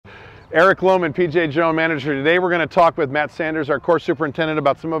Eric Lohman, PGA General Manager. Today we're going to talk with Matt Sanders, our course superintendent,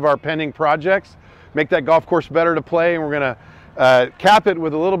 about some of our pending projects, make that golf course better to play, and we're going to cap it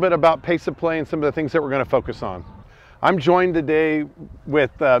with a little bit about pace of play and some of the things that we're going to focus on. I'm joined today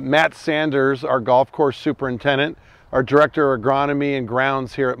with Matt Sanders, our golf course superintendent, our director of agronomy and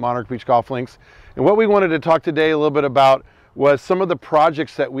grounds here at Monarch Beach Golf Links. And what we wanted to talk today a little bit about was some of the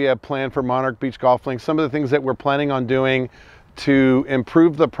projects that we have planned for Monarch Beach Golf Links, some of the things that we're planning on doing to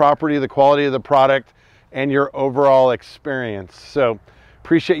improve the property, the quality of the product, and your overall experience. So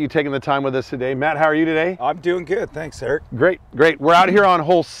appreciate you taking the time with us today. Matt, how are you today? I'm doing good, thanks, Eric. Great. We're out here on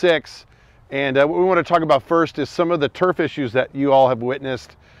hole 6, and what we want to talk about first is some of the turf issues that you all have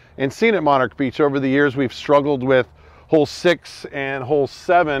witnessed and seen at Monarch Beach. Over the years, we've struggled with hole 6 and hole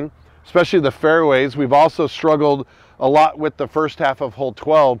 7, especially the fairways. We've also struggled a lot with the first half of hole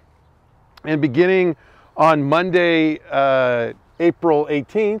 12. And beginning on Monday, April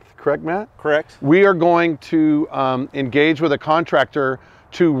 18th, correct, Matt? Correct. We are going to engage with a contractor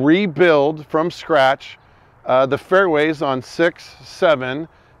to rebuild from scratch the fairways on 6, 7,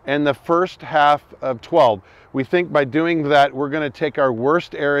 and the first half of 12. We think by doing that, we're going to take our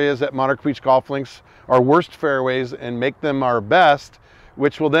worst areas at Monarch Beach Golf Links, our worst fairways, and make them our best,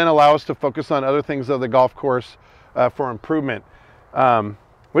 which will then allow us to focus on other things of the golf course for improvement. What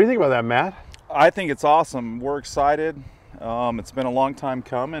do you think about that, Matt? I think it's awesome. We're excited. It's been a long time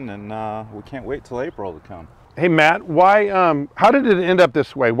coming, and we can't wait till April to come. Hey, Matt, why? How did it end up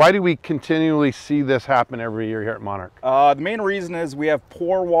this way? Why do we continually see this happen every year here at Monarch? The main reason is we have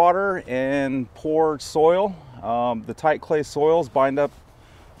poor water and poor soil. The tight clay soils bind up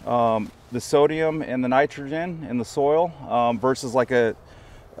the sodium and the nitrogen in the soil versus like a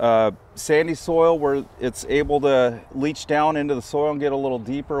sandy soil where it's able to leach down into the soil and get a little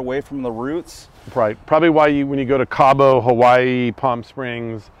deeper away from the roots. Right. Probably why when you go to Cabo, Hawaii, Palm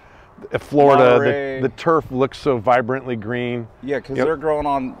Springs, Florida, the turf looks so vibrantly green. Yeah, because they're growing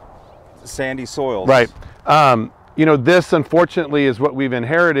on sandy soils. Right. You know, this unfortunately is what we've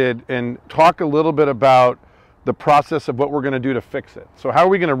inherited, and talk a little bit about the process of what we're going to do to fix it. So how are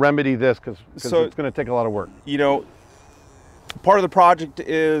we going to remedy this? Because it's going to take a lot of work. You know, part of the project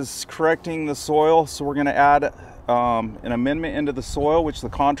is correcting the soil, so we're going to add an amendment into the soil, which the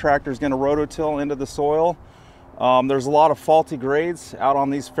contractor is going to rototill into the soil. There's a lot of faulty grades out on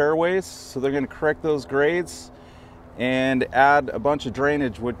these fairways, so they're going to correct those grades and add a bunch of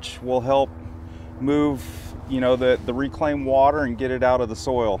drainage, which will help move, you know, the reclaimed water and get it out of the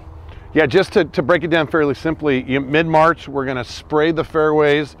soil. Yeah, just to break it down fairly simply, mid-March we're going to spray the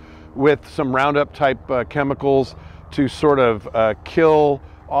fairways with some Roundup type chemicals to sort of kill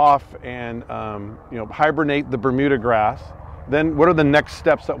off and you know, hibernate the Bermuda grass. Then what are the next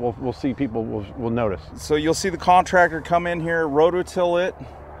steps that we'll see people will notice? So you'll see the contractor come in here, rototill it,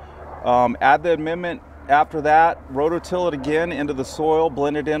 add the amendment after that, rototill it again into the soil,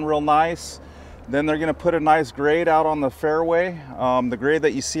 blend it in real nice. Then they're going to put a nice grade out on the fairway. The grade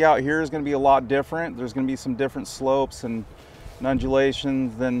that you see out here is going to be a lot different. There's going to be some different slopes and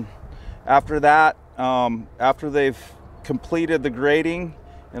undulations. Then after that, after they've completed the grading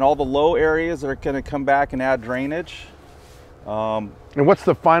and all the low areas, they're going to come back and add drainage. And what's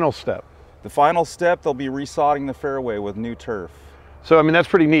the final step? The final step, they'll be resodding the fairway with new turf. So, I mean, that's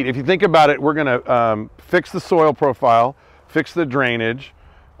pretty neat. If you think about it, we're going to fix the soil profile, fix the drainage.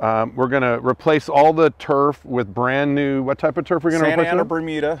 We're going to replace all the turf with brand new, what type of turf we're going to replace? Santa Ana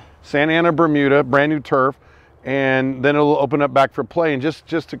Bermuda. Santa Ana Bermuda, brand new turf. And then it'll open up back for play. And just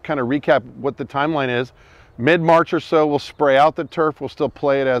to kind of recap what the timeline is, mid-March or so, we'll spray out the turf. We'll still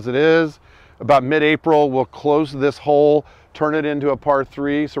play it as it is. About mid-April, we'll close this hole, turn it into a par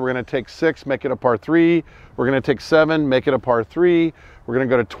 3. So we're going to take 6, make it a par 3. We're going to take 7, make it a par 3. We're going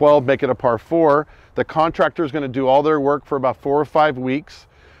to go to 12, make it a par 4. The contractor is going to do all their work for about 4 or 5 weeks.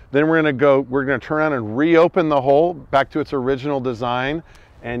 Then we're going to turn around and reopen the hole back to its original design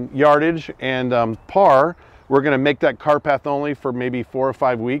and yardage and par. We're going to make that car path only for maybe 4 or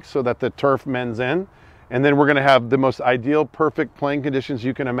 5 weeks so that the turf mends in. And then we're going to have the most ideal, perfect playing conditions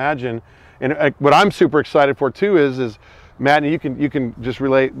you can imagine. And what I'm super excited for too is Matt, and you can just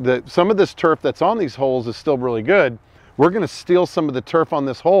relate that some of this turf that's on these holes is still really good. We're going to steal some of the turf on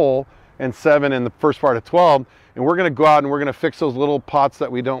this hole and 7 in the first part of 12, and we're going to go out and we're going to fix those little pots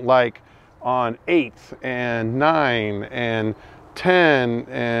that we don't like on 8 and 9 and 10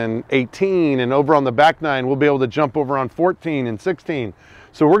 and 18, and over on the back 9 we'll be able to jump over on 14 and 16.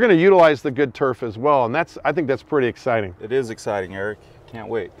 So we're going to utilize the good turf as well, and I think that's pretty exciting. It is exciting, Eric. Can't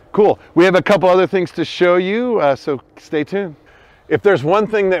wait. Cool. We have a couple other things to show you, so stay tuned. If there's one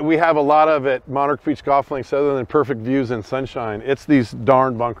thing that we have a lot of at Monarch Beach Golf Links other than perfect views and sunshine, it's these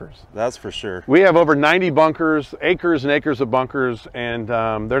darn bunkers. That's for sure. We have over 90 bunkers, acres and acres of bunkers, and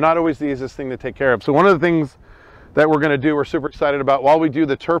they're not always the easiest thing to take care of. So one of the things that we're going to do, we're super excited about while we do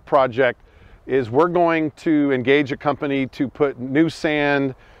the turf project, is we're going to engage a company to put new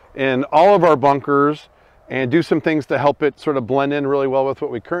sand in all of our bunkers and do some things to help it sort of blend in really well with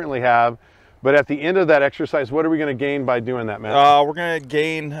what we currently have. But at the end of that exercise, what are we going to gain by doing that, Matt? We're going to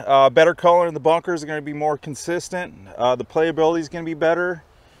gain better color in the bunkers. Are going to be more consistent. The playability is going to be better.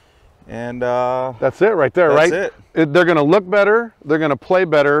 And that's it right there, right? That's it. They're going to look better, they're going to play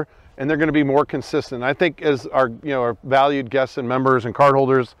better, and they're going to be more consistent. I think as our, our valued guests and members and card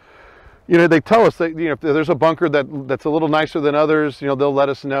holders, they tell us that, if there's a bunker that's a little nicer than others, they'll let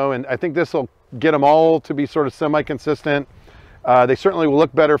us know. And I think this will get them all to be sort of semi-consistent. They certainly will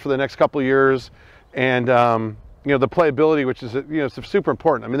look better for the next couple of years. And, the playability, which is, it's super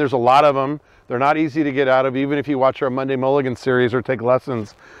important. I mean, there's a lot of them. They're not easy to get out of, even if you watch our Monday Mulligan series or take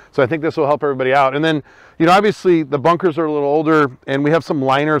lessons. So I think this will help everybody out. And then, obviously the bunkers are a little older and we have some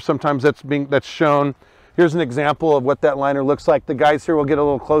liner sometimes that's shown. Here's an example of what that liner looks like. The guys here will get a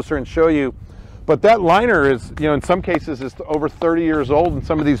little closer and show you. But that liner is, in some cases is over 30 years old in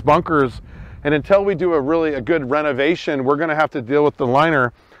some of these bunkers. And until we do a good renovation, we're gonna have to deal with the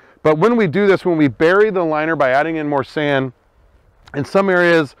liner. But when we do this, when we bury the liner by adding in more sand, in some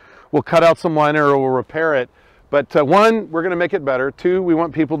areas we'll cut out some liner or we'll repair it. But one, we're gonna make it better. Two, we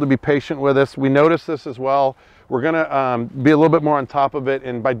want people to be patient with us. We notice this as well. We're gonna be a little bit more on top of it.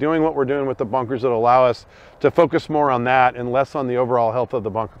 And by doing what we're doing with the bunkers, it'll allow us to focus more on that and less on the overall health of the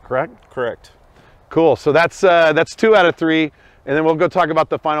bunker, correct? Correct. Cool, so that's 2 out of 3. And then we'll go talk about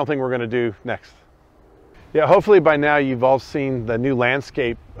the final thing we're going to do next. Yeah, hopefully by now you've all seen the new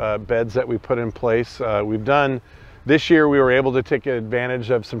landscape beds that we put in place. We've done, this year we were able to take advantage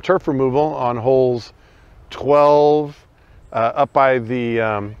of some turf removal on holes 12, up by the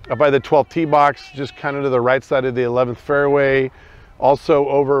 12th tee box, just kind of to the right side of the 11th fairway. Also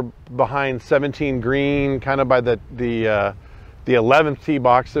over behind 17 green, kind of by the 11th tee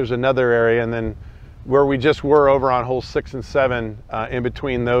box, there's another area. And then where we just were over on holes 6 and 7, in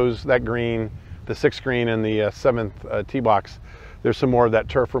between that green, the 6th green and the 7th tee box, there's some more of that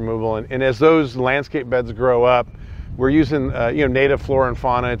turf removal. And as those landscape beds grow up, we're using native flora and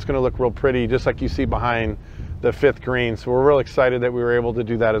fauna. It's going to look real pretty, just like you see behind the 5th green. So we're really excited that we were able to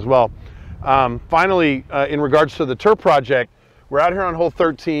do that as well. Finally, in regards to the turf project, we're out here on hole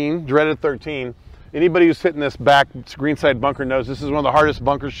 13, dreaded 13. Anybody who's hitting this back greenside bunker knows this is one of the hardest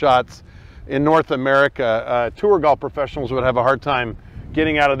bunker shots in North America. Tour golf professionals would have a hard time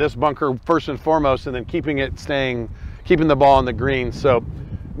getting out of this bunker first and foremost, and then keeping the ball on the green. So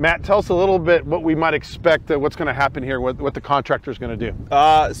Matt, tell us a little bit what we might expect, what's going to happen here, what the contractor's going to do.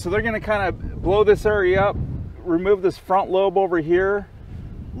 So they're going to kind of blow this area up, remove this front lobe over here,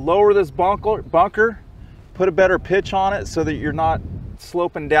 lower this bunker, put a better pitch on it so that you're not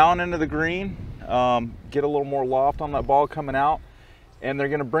sloping down into the green, get a little more loft on that ball coming out. And they're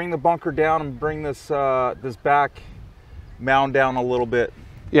going to bring the bunker down and bring this this back mound down a little bit.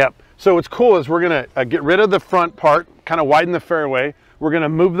 Yep. So what's cool is we're going to get rid of the front part, kind of widen the fairway. We're going to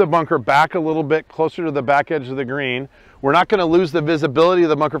move the bunker back a little bit closer to the back edge of the green. We're not going to lose the visibility of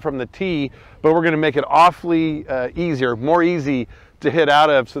the bunker from the tee, but we're going to make it awfully more easy to hit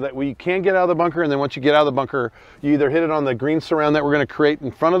out of, so that we can get out of the bunker. And then once you get out of the bunker, you either hit it on the green surround that we're going to create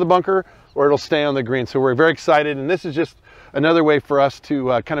in front of the bunker, or it'll stay on the green. So we're very excited, and this is just another way for us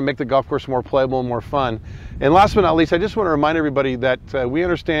to kind of make the golf course more playable and more fun. And last but not least, I just want to remind everybody that we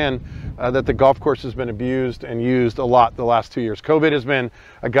understand that the golf course has been abused and used a lot the last 2 years. COVID has been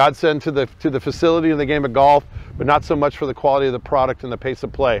a godsend to the facility and the game of golf, but not so much for the quality of the product and the pace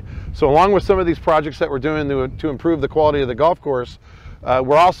of play. So along with some of these projects that we're doing to improve the quality of the golf course,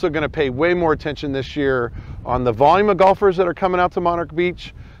 we're also going to pay way more attention this year on the volume of golfers that are coming out to Monarch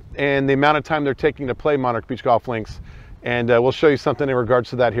Beach and the amount of time they're taking to play Monarch Beach Golf Links. And we'll show you something in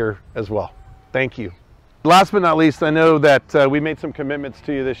regards to that here as well. Thank you. Last but not least, I know that we made some commitments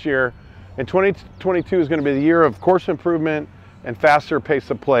to you this year. And 2022 is going to be the year of course improvement and faster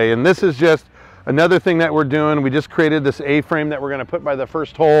pace of play. And this is just another thing that we're doing. We just created this A-frame that we're going to put by the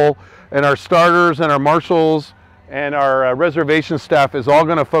first hole, and our starters and our marshals and our reservation staff is all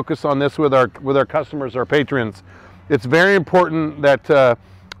going to focus on this with our customers, our patrons. It's very important that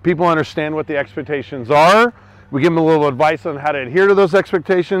people understand what the expectations are. We give them a little advice on how to adhere to those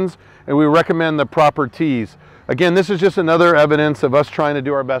expectations, and we recommend the proper tees. again, this is just another evidence of us trying to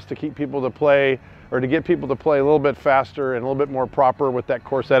do our best to keep people to play, or to get people to play a little bit faster and a little bit more proper with that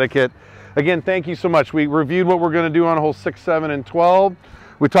course etiquette. Again, thank you so much. We reviewed what we're going to do on hole 6, 7, and 12.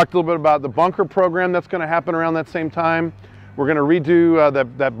 We talked a little bit about the bunker program that's going to happen around that same time. We're going to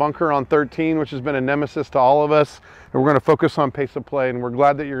redo that bunker on 13, which has been a nemesis to all of us. And we're going to focus on pace of play, and we're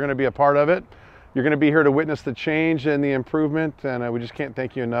glad that you're going to be a part of it. You're going to be here to witness the change and the improvement, and we just can't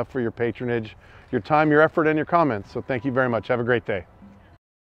thank you enough for your patronage, your time, your effort, and your comments. So thank you very much. Have a great day.